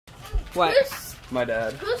What? My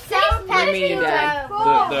dad. What do you mean, Dad?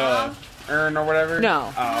 The urn or whatever?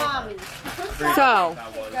 No. Oh. So,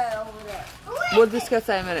 we'll discuss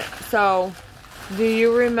that in a minute. So, do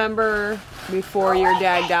you remember before your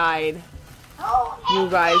dad died, you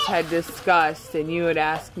guys had discussed and you had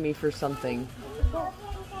asked me for something?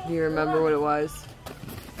 Do you remember what it was?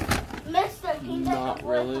 Not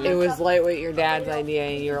really. It was Lightweight, your dad's idea,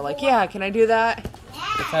 and you were like, yeah, can I do that?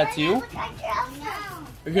 A tattoo?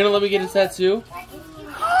 You're gonna let me get a tattoo?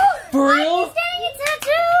 For real? He's getting a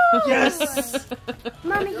tattoo! Yes!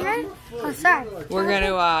 Mommy, can I? Oh, sorry.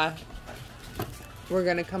 We're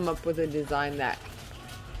gonna come up with a design that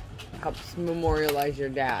helps memorialize your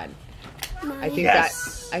dad. I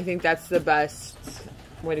think that's the best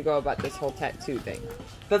way to go about this whole tattoo thing.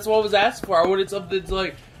 That's what I was asked for. I wanted something to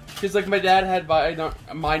like, because like my dad had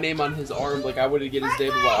my name on his arm, like I wanted to get his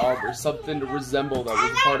name on my arm or something to resemble that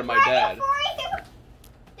was a part of my dad.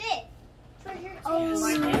 Oh, He's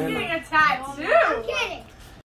getting a tattoo.